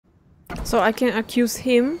So I can accuse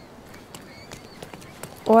him,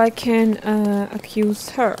 or I can accuse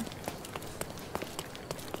her.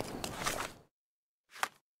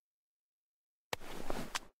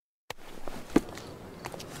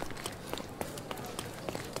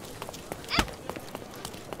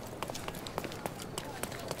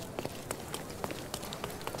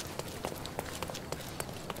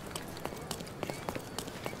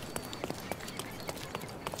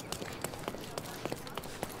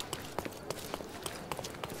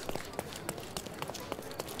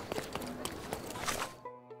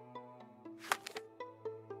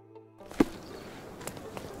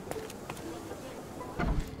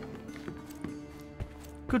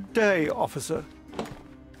 Good day, officer.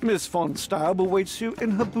 Miss von Staub awaits you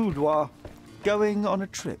in her boudoir. Going on a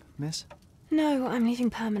trip, miss? No, I'm leaving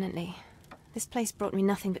permanently. This place brought me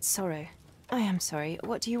nothing but sorrow. I am sorry.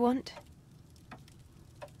 What do you want?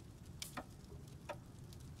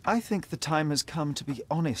 I think the time has come to be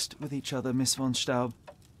honest with each other, Miss von Staub.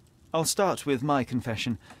 I'll start with my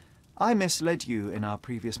confession. I misled you in our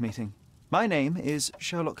previous meeting. My name is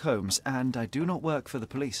Sherlock Holmes, and I do not work for the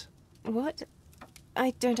police. What?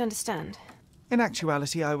 I don't understand. In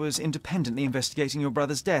actuality, I was independently investigating your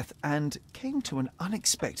brother's death and came to an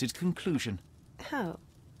unexpected conclusion. How?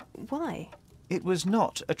 Why? It was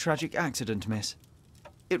not a tragic accident, miss.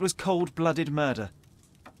 It was cold-blooded murder.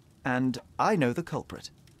 And I know the culprit.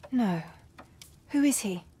 No. Who is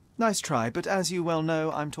he? Nice try, but as you well know,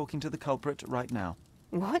 I'm talking to the culprit right now.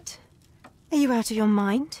 What? Are you out of your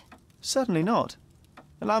mind? Certainly not.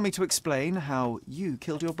 Allow me to explain how you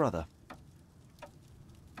killed your brother.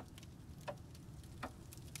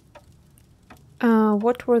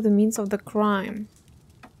 What were the means of the crime?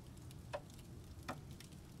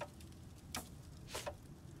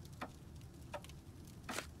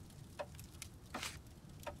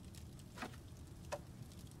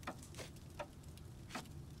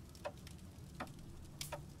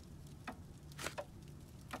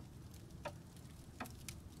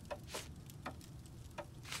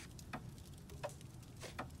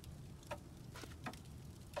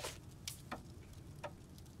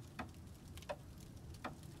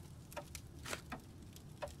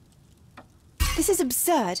 This is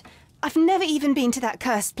absurd. I've never even been to that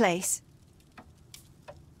cursed place.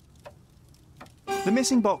 The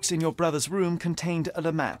missing box in your brother's room contained a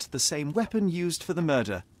lamat, the same weapon used for the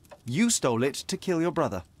murder. You stole it to kill your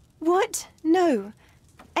brother. What? No.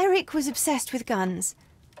 Eric was obsessed with guns.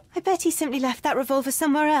 I bet he simply left that revolver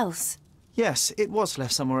somewhere else. Yes, it was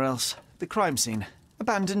left somewhere else. The crime scene.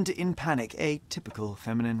 Abandoned in panic, a typical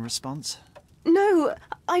feminine response. No,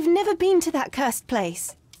 I've never been to that cursed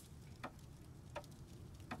place.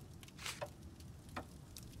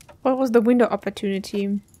 What was the window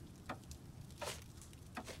opportunity?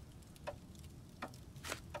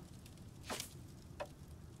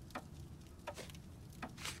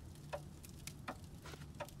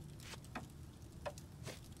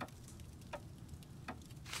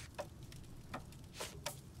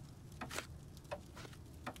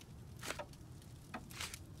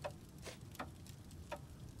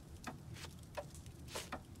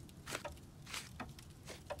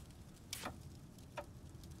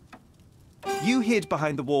 You hid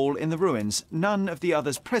behind the wall in the ruins. None of the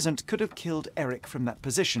others present could have killed Eric from that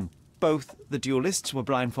position. Both the duelists were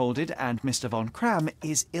blindfolded and Mr. von Cram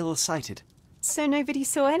is ill-sighted. So nobody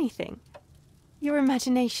saw anything? Your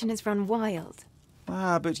imagination has run wild.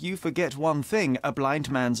 Ah, but you forget one thing. A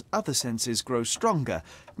blind man's other senses grow stronger.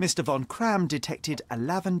 Mr. von Cram detected a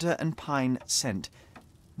lavender and pine scent.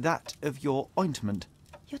 That of your ointment.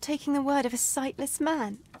 You're taking the word of a sightless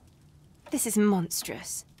man. This is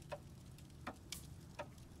monstrous.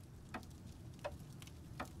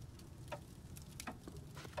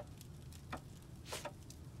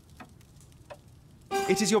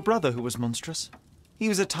 It is your brother who was monstrous. He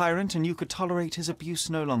was a tyrant and you could tolerate his abuse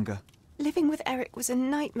no longer. Living with Eric was a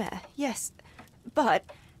nightmare, yes. But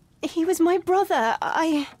he was my brother.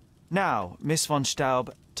 Now, Miss von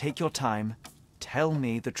Staub, take your time. Tell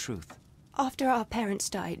me the truth. After our parents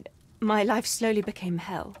died, my life slowly became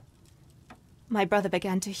hell. My brother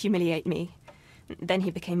began to humiliate me. Then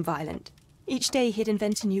he became violent. Each day he'd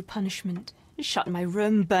invent a new punishment. Shut my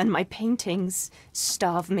room, burn my paintings,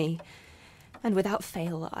 starve me. And without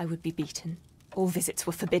fail, I would be beaten. All visits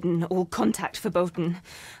were forbidden, all contact verboten.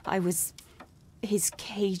 I was his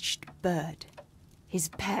caged bird, his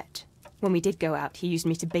pet. When we did go out, he used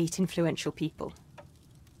me to bait influential people.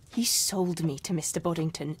 He sold me to Mr.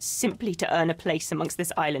 Boddington simply to earn a place amongst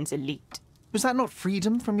this island's elite. Was that not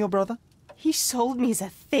freedom from your brother? He sold me as a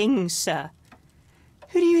thing, sir.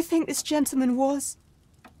 Who do you think this gentleman was?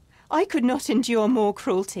 I could not endure more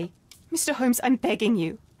cruelty. Mr. Holmes, I'm begging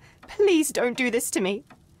you. Please don't do this to me.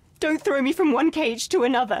 Don't throw me from one cage to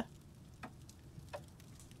another.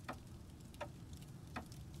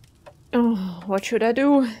 Oh, what should I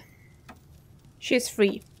do? She's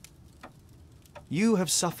free. You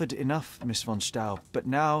have suffered enough, Miss von Staub, but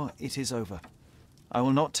now it is over. I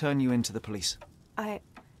will not turn you in to the police. I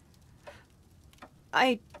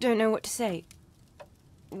don't know what to say.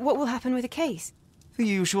 What will happen with the case? The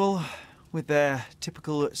usual. With their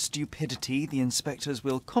typical stupidity, the inspectors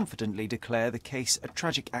will confidently declare the case a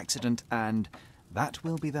tragic accident, and that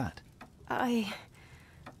will be that. I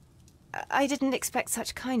didn't expect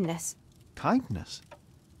such kindness. Kindness?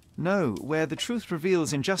 No, where the truth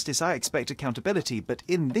reveals injustice, I expect accountability, but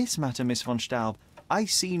in this matter, Miss von Staub, I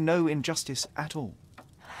see no injustice at all.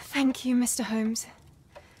 Thank you, Mr. Holmes.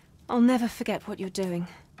 I'll never forget what you're doing.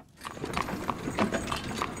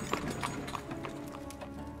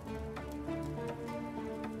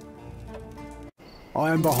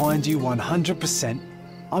 I am behind you 100%.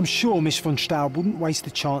 I'm sure Miss von Staub wouldn't waste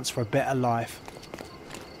the chance for a better life.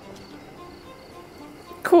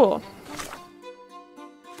 Cool.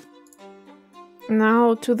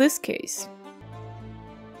 Now to this case.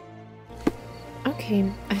 Okay,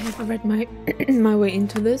 I have read my my way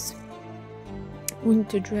into this. We need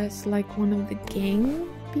to dress like one of the gang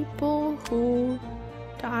people who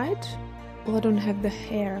died. Well, I don't have the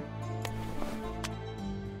hair.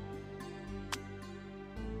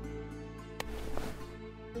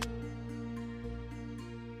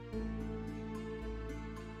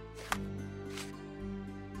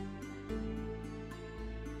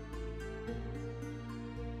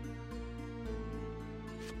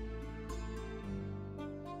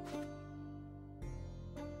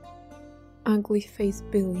 Ugly face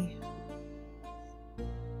Billy.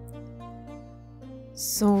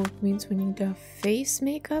 So it means we need a face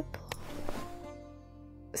makeup,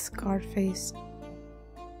 scarred face,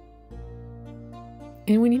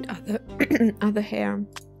 and we need other other hair.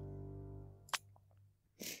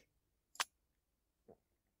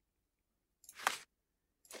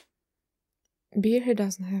 Beard he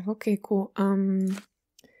doesn't have. Okay, cool.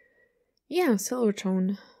 Yeah, silver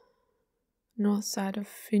tone. North side of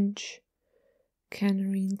Finch.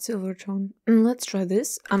 Canary and silver tone. Let's try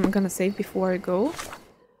this. I'm gonna save before I go,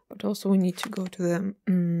 but also we need to go to the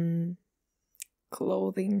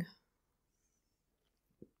clothing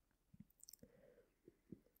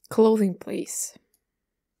place.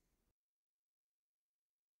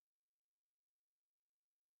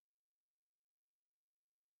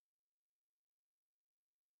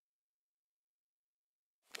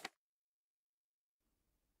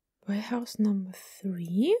 Warehouse number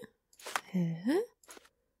 3. Huh?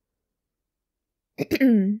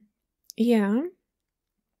 Yeah.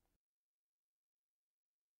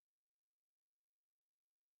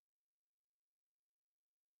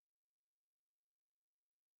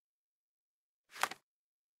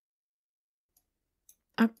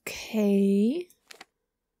 Okay.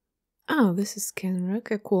 Oh, this is Canada.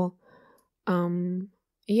 Okay, cool.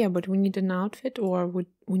 Yeah, but we need an outfit, or we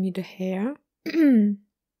need a hair.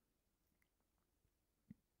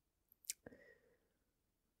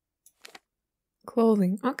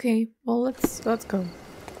 Clothing. Okay, well let's go.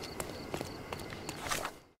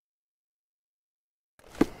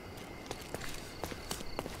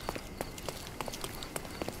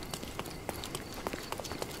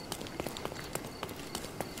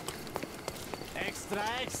 Extra,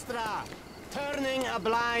 extra! Turning a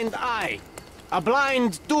blind eye. A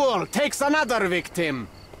blind duel takes another victim.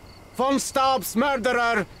 Von Staub's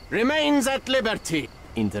murderer remains at liberty.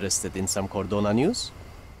 Interested in some Cordona news?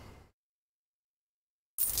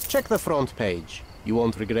 Check the front page. You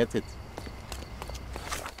won't regret it.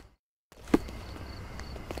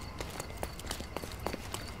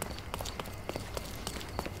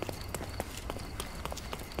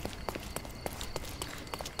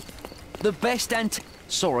 The best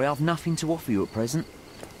Sorry, I've nothing to offer you at present.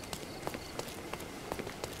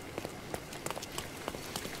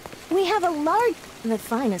 We have a large... the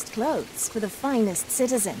finest clothes for the finest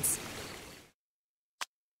citizens.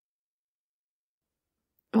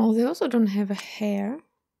 Oh, they also don't have a hair.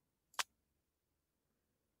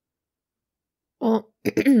 Well,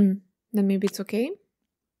 then maybe it's okay.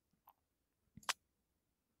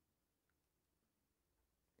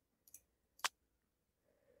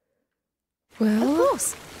 Well, Of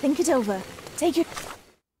course. Think it over. Take your...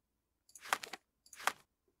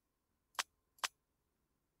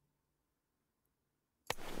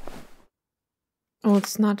 oh,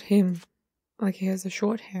 it's not him. Like, he has a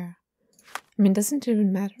short hair. I mean, doesn't it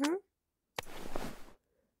even matter?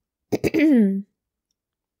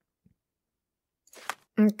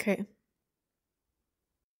 Okay.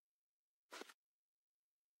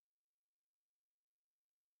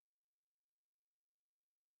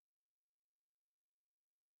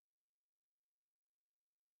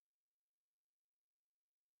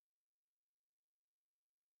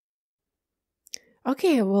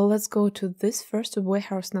 Okay, well, let's go to this first, to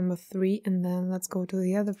warehouse number 3, and then let's go to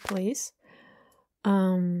the other place.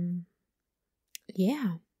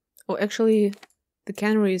 Yeah. Oh, actually, the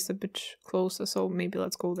cannery is a bit closer, so maybe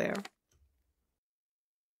let's go there.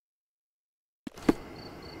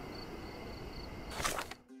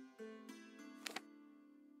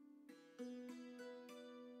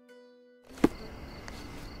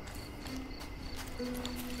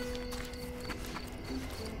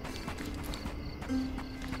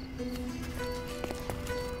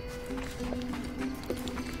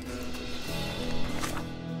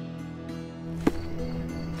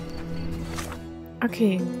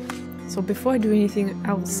 Okay, so before I do anything,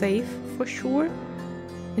 I will save for sure.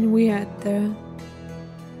 And we are at the...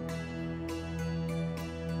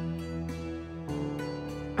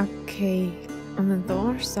 Okay, on the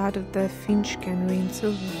north side of the Finch Cannery in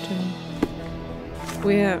Silverton.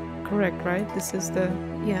 We're correct, right? This is the...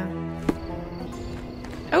 yeah.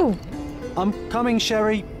 Oh! I'm coming,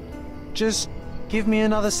 Sherry. Just give me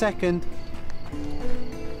another second.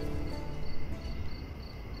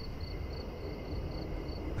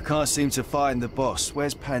 I can't seem to find the boss.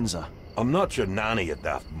 Where's Panzer? I'm not your nanny, you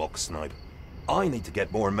daft muck snipe. I need to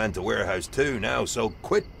get more men to warehouse too now, so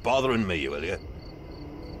quit bothering me, will you?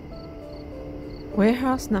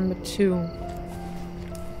 Warehouse number 2.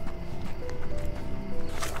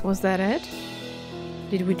 Was that it?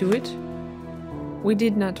 Did we do it? We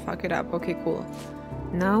did not fuck it up. Okay, cool.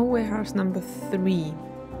 Now warehouse number 3.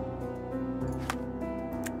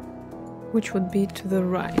 Which would be to the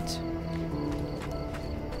right.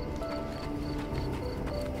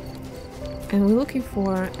 And we're looking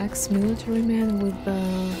for ex-military man with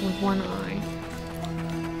one eye.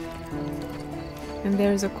 And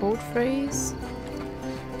there's a code phrase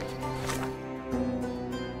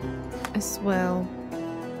as well.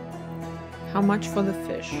 How much for the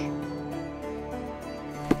fish?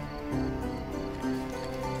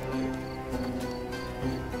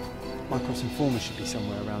 My cross informer should be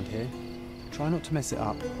somewhere around here. Try not to mess it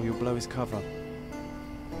up, or you'll blow his cover.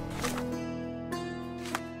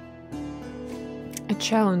 A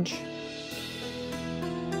challenge.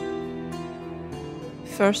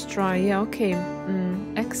 First try, yeah, okay.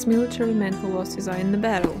 Ex-military man who lost his eye in the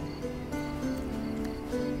battle.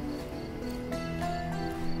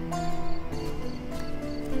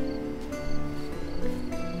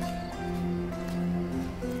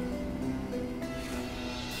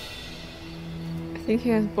 I think he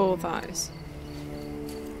has both eyes.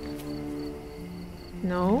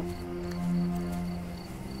 No?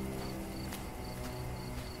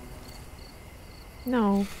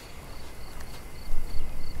 No.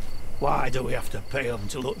 Why do we have to pay them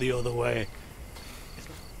to look the other way?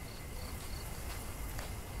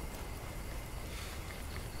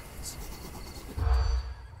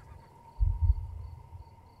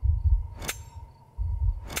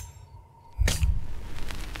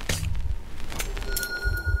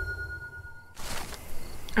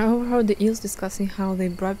 I overheard the eels discussing how they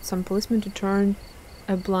bribed some policeman to turn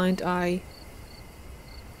a blind eye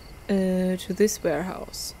to this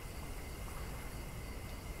warehouse.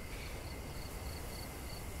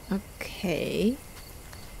 Okay.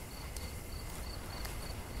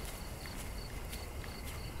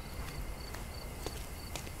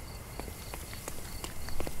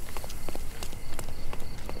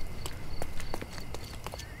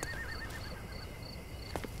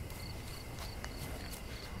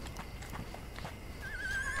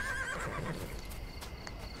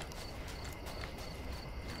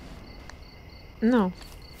 No.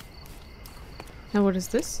 Now what is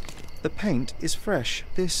this? The paint is fresh.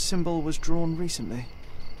 This symbol was drawn recently.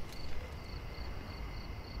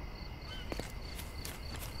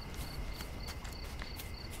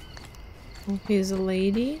 Oh, here's a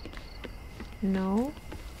lady. No.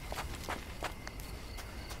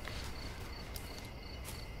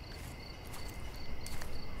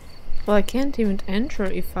 Well, I can't even enter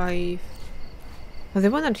if I... Oh, they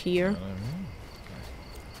were not here.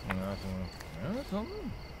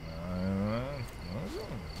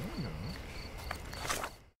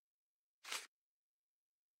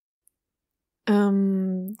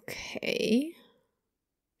 Okay.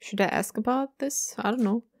 Should I ask about this? I don't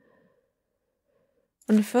know.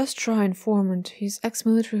 On the first try, informant. He's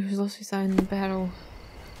ex-military who's lost his eye in the battle.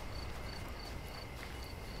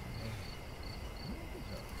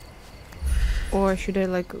 Or should I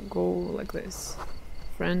like go like this?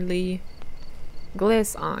 Friendly.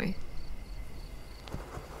 Glass eye.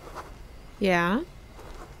 Yeah.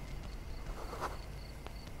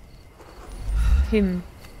 Him.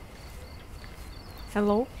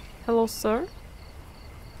 Hello? Hello, sir?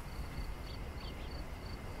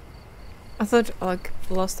 I thought like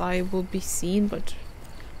Lost Eye will be seen, but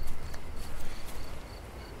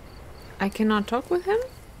I cannot talk with him?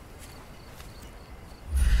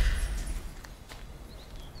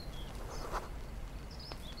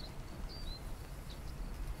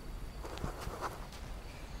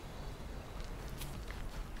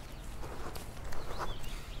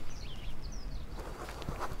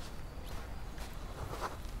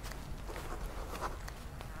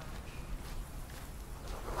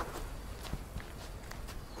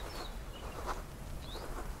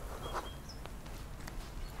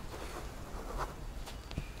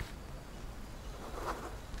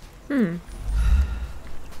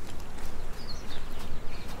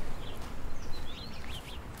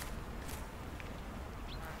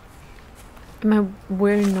 Am I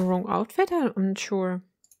wearing the wrong outfit? I'm not sure.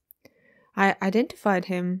 I identified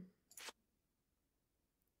him.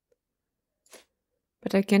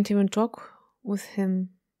 But I can't even talk with him.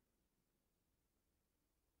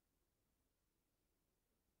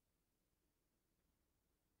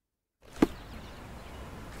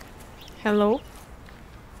 Hello?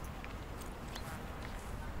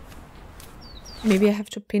 Maybe I have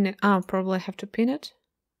to pin it. Ah, probably I have to pin it.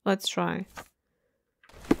 Let's try.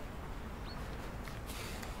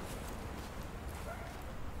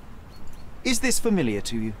 Is this familiar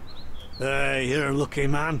to you? Hey, you're a lucky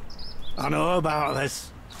man. I know about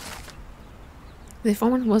this. The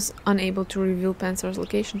informant was unable to reveal Panzer's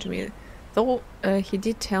location to me, though he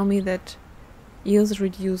did tell me that EELs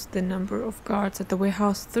reduced the number of guards at the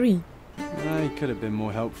warehouse 3. He could have been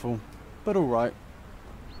more helpful, but alright.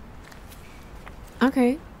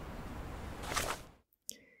 Okay.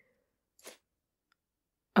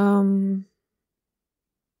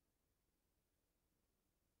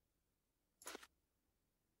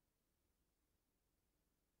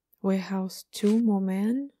 Warehouse 2, more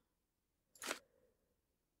man.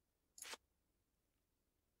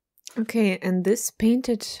 Okay, and this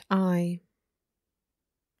painted eye.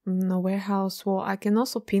 No warehouse wall. I can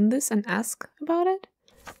also pin this and ask about it.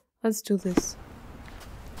 Let's do this.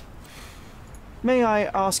 May I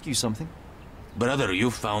ask you something? Brother,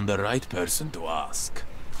 you found the right person to ask.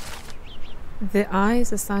 The eye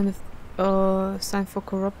is a sign for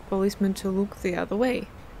corrupt policemen to look the other way.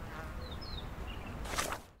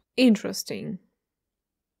 Interesting.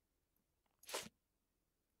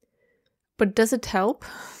 But does it help?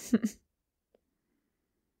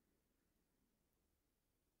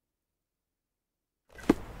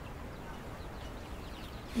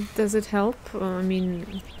 Does it help? I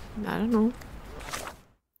mean, I don't know.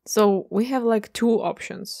 So we have like 2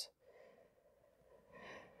 options.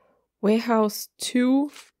 Warehouse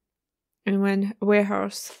 2 and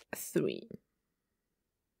warehouse 3.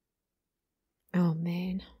 Oh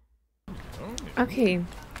man. Okay.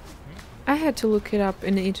 I had to look it up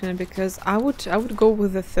in the internet because I would go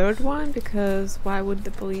with the 3rd one, because why would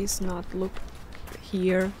the police not look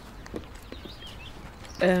here?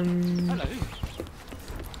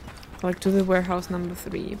 Like to the warehouse number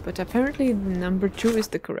 3, but apparently the number 2 is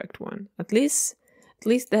the correct one. At least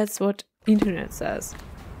that's what internet says.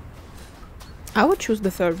 I would choose the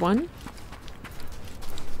 3rd one,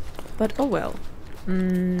 but oh well.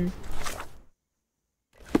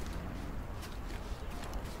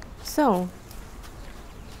 So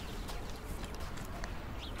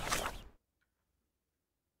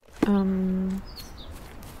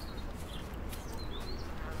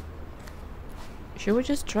should we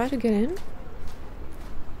just try to get in?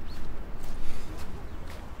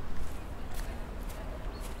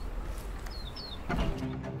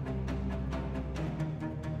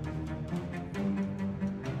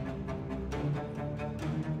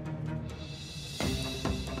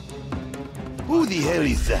 Who the hell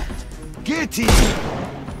is that? Get in!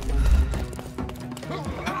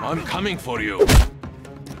 I'm coming for you.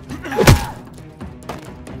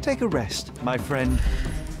 Take a rest, my friend.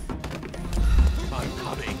 I'm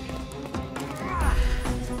coming.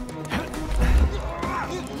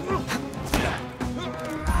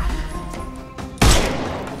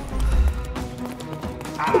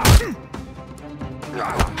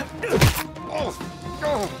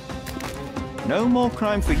 No more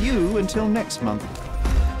crime for you until next month.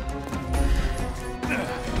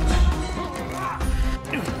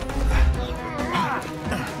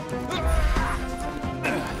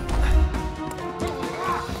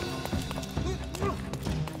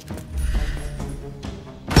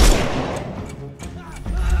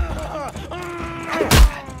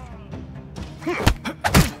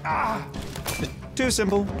 Too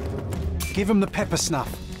simple. Give him the pepper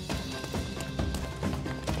snuff.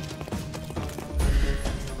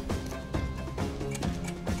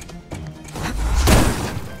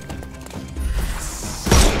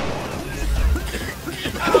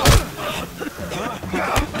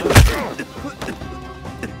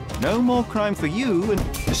 No more crime for you, and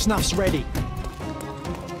The snuff's ready.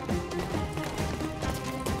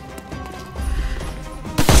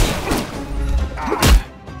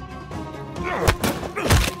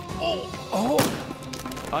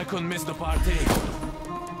 I couldn't miss the party.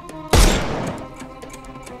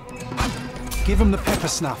 Give him the pepper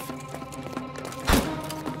snuff.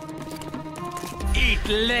 Eat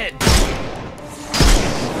lead!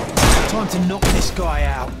 Time to knock this guy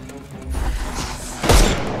out.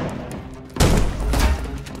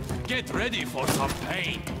 Get ready for some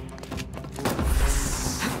pain.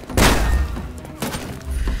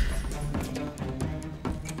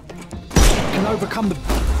 Can overcome the...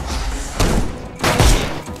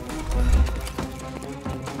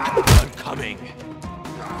 I'm coming.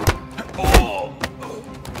 Oh!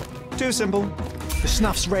 too simple. The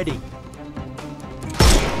snuff's ready.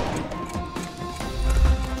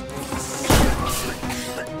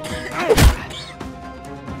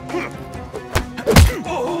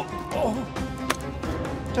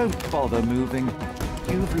 Don't bother moving.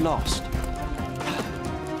 You've lost.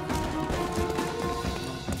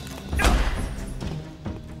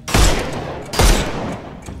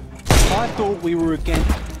 I thought we were again.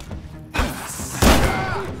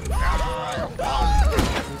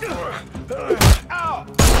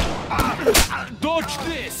 Dodge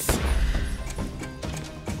this!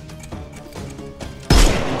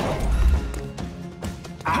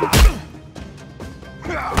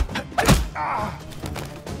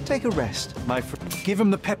 Take a rest, my friend. Give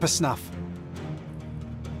him the pepper snuff.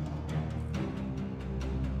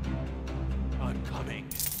 I'm coming.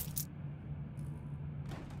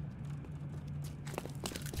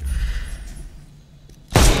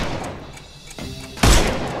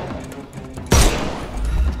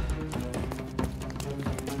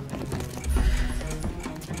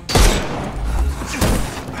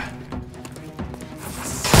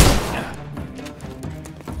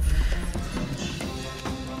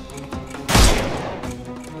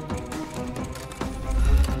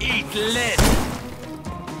 Eat lead!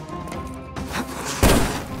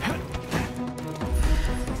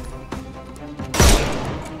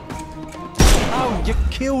 Oh, you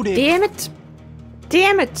killed him! Damn it!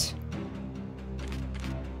 Damn it!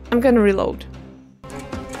 I'm gonna reload.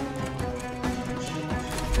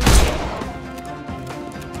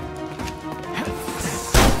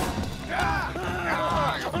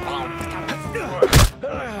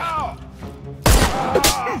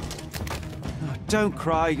 Don't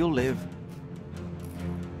cry, you'll live.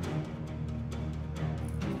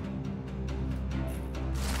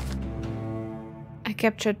 I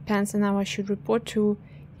captured Pants and now I should report to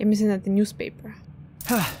Emison at the newspaper.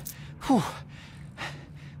 Whew.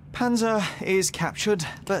 Panzer is captured,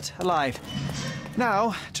 but alive.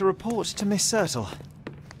 Now, to report to Miss Sertle.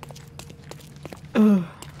 Ugh.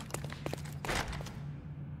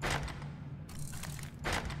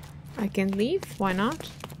 I can leave, why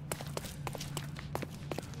not?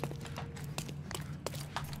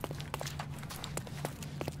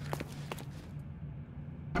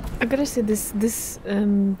 I gotta say, this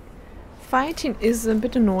fighting is a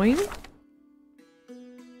bit annoying.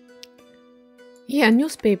 Yeah,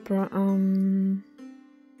 newspaper.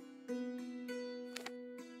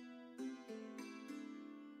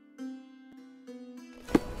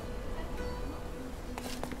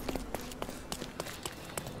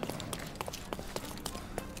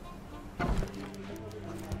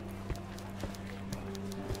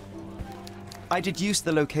 I deduced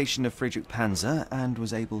the location of Friedrich Panzer and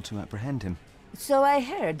was able to apprehend him. So I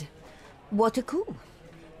heard. What a coup.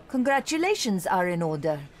 Congratulations are in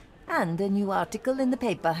order. And a new article in the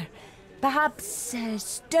paper. Perhaps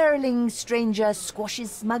sterling stranger squashes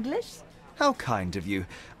smugglers? How kind of you.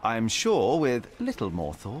 I'm sure with little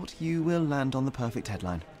more thought you will land on the perfect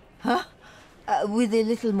headline. Huh? With a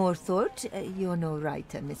little more thought? You're no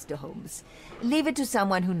writer, Mr. Holmes. Leave it to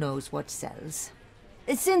someone who knows what sells.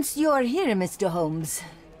 Since you're here, Mr. Holmes,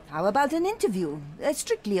 how about an interview?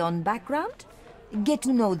 Strictly on background? Get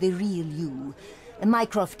to know the real you.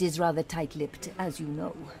 Mycroft is rather tight-lipped, as you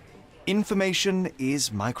know. Information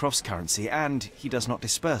is Mycroft's currency, and he does not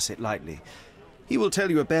disperse it lightly. He will tell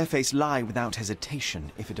you a barefaced lie without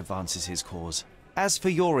hesitation if it advances his cause. As for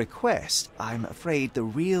your request, I'm afraid the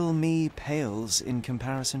real me pales in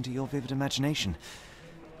comparison to your vivid imagination.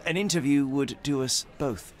 An interview would do us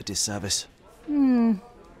both a disservice.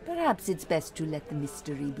 Perhaps it's best to let the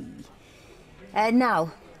mystery be.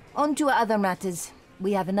 Now, on to other matters.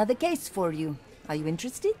 We have another case for you. Are you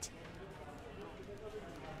interested?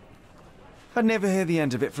 I'd never hear the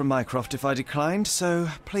end of it from Mycroft if I declined, so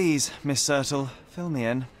please, Miss Sertle, fill me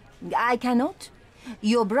in. I cannot.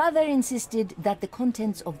 Your brother insisted that the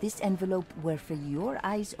contents of this envelope were for your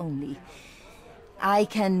eyes only. I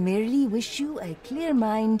can merely wish you a clear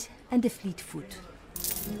mind and a fleet foot.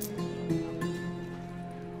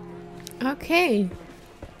 Okay.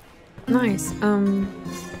 Nice.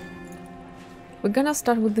 We're gonna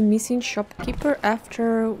start with the missing shopkeeper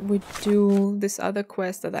after we do this other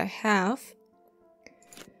quest that I have.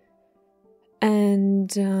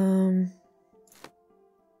 And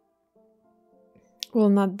well,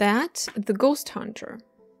 not that, the ghost hunter.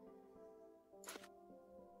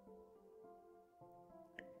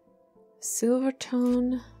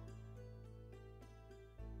 Silverton.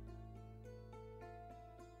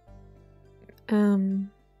 In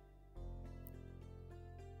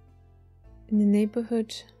the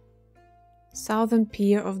neighborhood, southern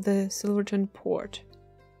pier of the Silverton port.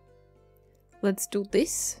 Let's do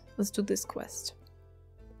this. Let's do this quest.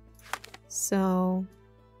 So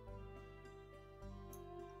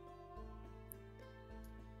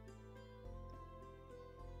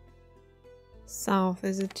south,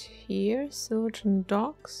 is it here? Silverton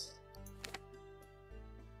docks.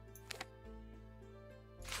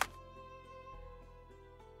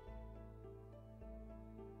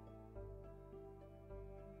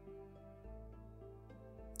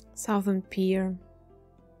 Southern pier.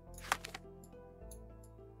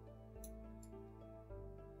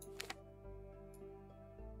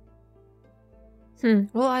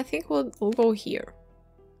 Well, I think we'll go here.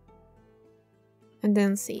 And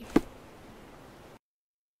then see.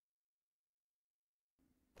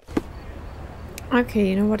 Okay,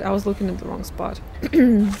 you know what? I was looking at the wrong spot.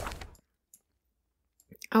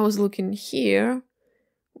 I was looking here,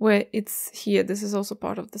 where it's here. This is also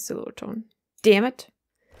part of the Silverton. Damn it.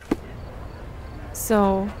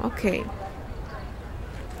 So, okay.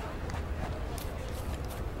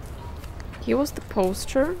 Here was the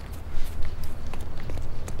poster.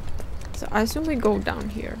 So I assume we go down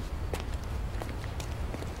here.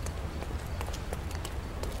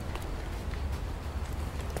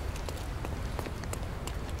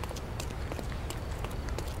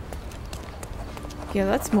 Yeah,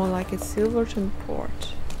 that's more like it's Silverton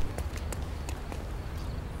Port.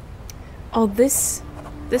 Oh, this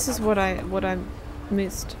is what I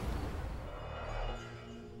missed.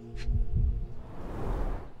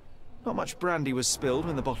 Not much brandy was spilled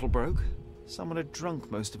when the bottle broke. Someone had drunk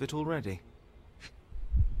most of it already.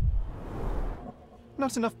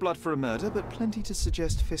 Not enough blood for a murder, but plenty to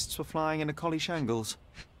suggest fists were flying in a collie shangles.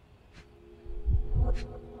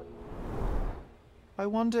 I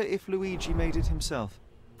wonder if Luigi made it himself.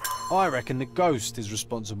 I reckon the ghost is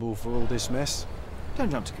responsible for all this mess. Don't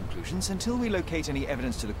jump to conclusions. Until we locate any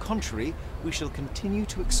evidence to the contrary, we shall continue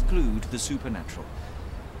to exclude the supernatural.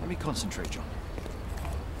 Let me concentrate, John.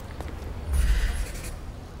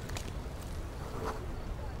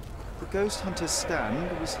 The ghost hunter's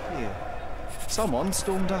stand was here. Someone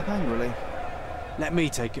stormed up angrily. Let me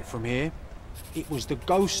take it from here. It was the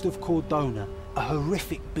ghost of Cordona, a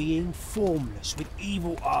horrific being, formless, with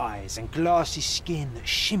evil eyes and glassy skin that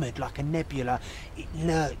shimmered like a nebula. It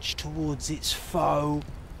lurched towards its foe.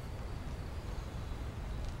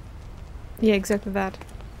 Yeah, exactly that.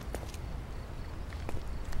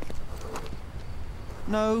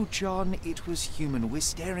 No, John, it was human. We're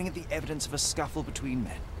staring at the evidence of a scuffle between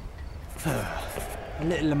men. A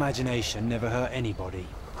little imagination never hurt anybody.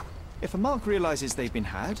 If a mark realizes they've been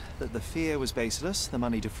had, that the fear was baseless, the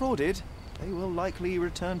money defrauded, they will likely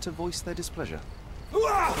return to voice their displeasure.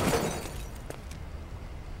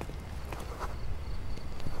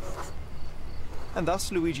 And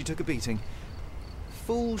thus Luigi took a beating.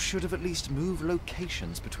 Fools should have at least moved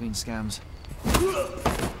locations between scams.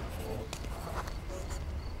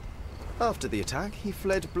 After the attack, he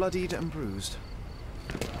fled bloodied and bruised.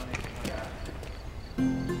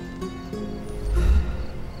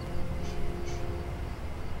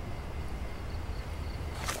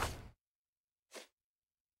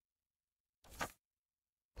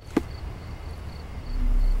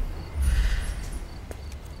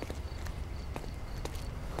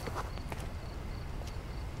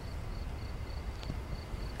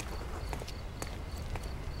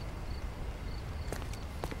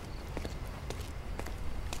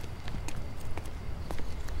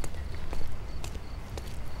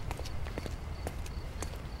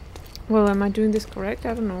 Well, am I doing this correct?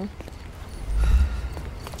 I don't know.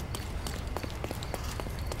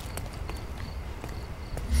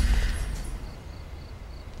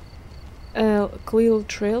 Clear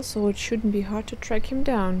trail, so it shouldn't be hard to track him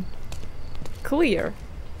down. Clear.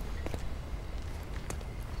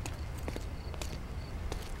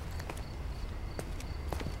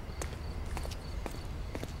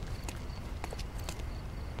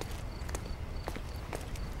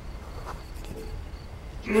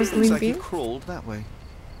 was Looks like he limping. crawled that way.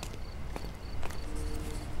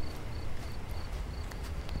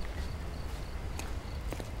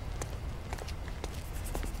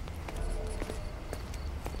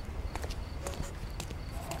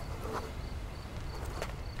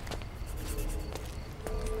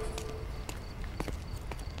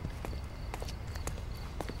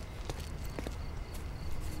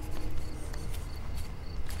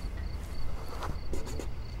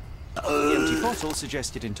 The empty bottle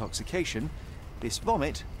suggested intoxication. This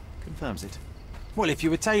vomit confirms it. Well, if you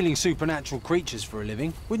were tailing supernatural creatures for a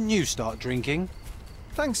living, wouldn't you start drinking?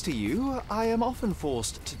 Thanks to you, I am often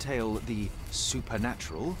forced to tail the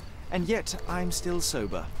supernatural, and yet I'm still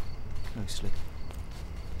sober. Mostly.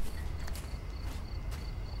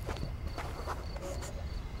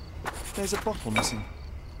 There's a bottle missing.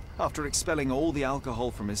 After expelling all the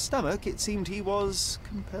alcohol from his stomach, it seemed he was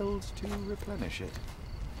compelled to replenish it.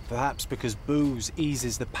 Perhaps because booze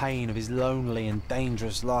eases the pain of his lonely and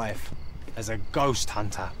dangerous life as a ghost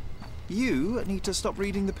hunter. You need to stop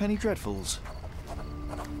reading the Penny Dreadfuls.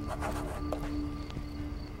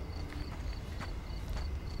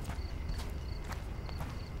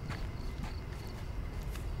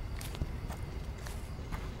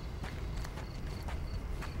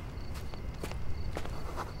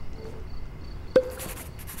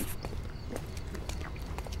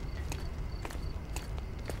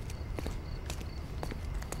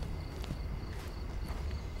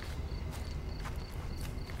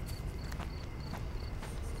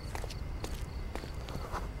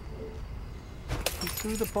 He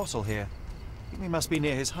threw the bottle here. We must be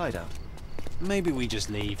near his hideout. Maybe we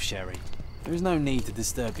just leave, Sherry. There is no need to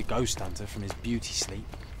disturb the ghost hunter from his beauty sleep.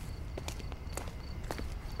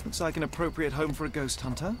 Looks like an appropriate home for a ghost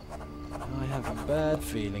hunter. I have a bad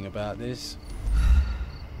feeling about this.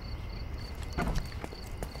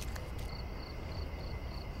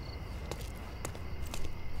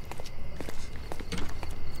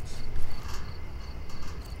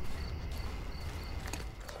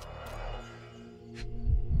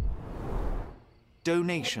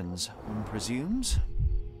 Donations, one presumes.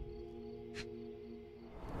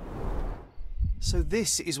 So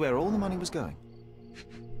this is where all the money was going.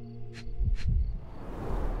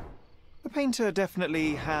 The painter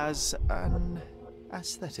definitely has an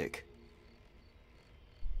aesthetic.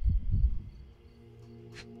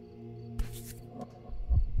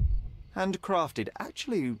 Handcrafted,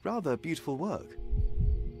 actually rather beautiful work.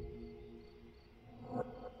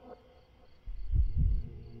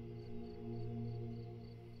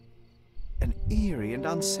 An eerie and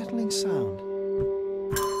unsettling sound.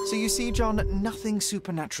 So you see, John, nothing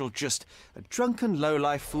supernatural, just a drunken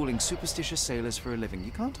lowlife fooling superstitious sailors for a living. You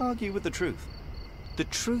can't argue with the truth. The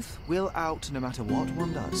truth will out no matter what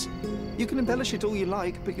one does. You can embellish it all you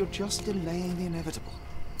like, but you're just delaying the inevitable.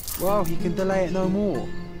 Well, he can delay it no more.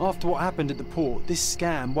 After what happened at the port, this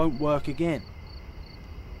scam won't work again.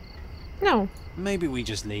 No. Maybe we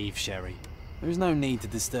just leave, Sherry. There is no need to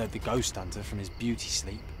disturb the ghost hunter from his beauty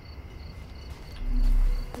sleep.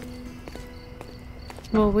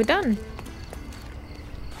 Well, we're done.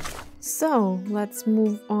 So, let's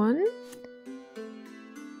move on.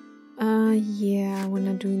 Yeah, we're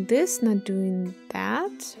not doing this, not doing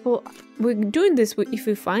that. Well, we're doing this if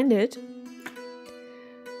we find it.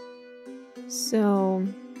 So...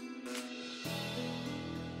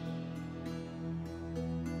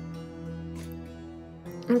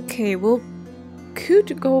 okay, we'll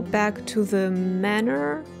could go back to the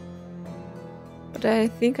manor. But I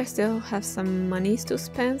think I still have some monies to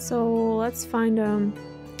spend, so let's find a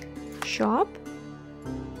shop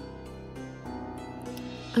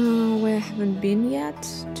where I haven't been yet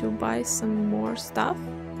to buy some more stuff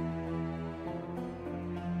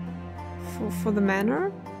for the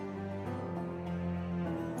manor.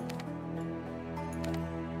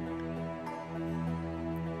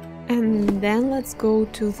 And then let's go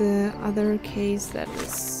to the other case that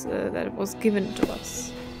was given to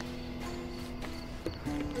us.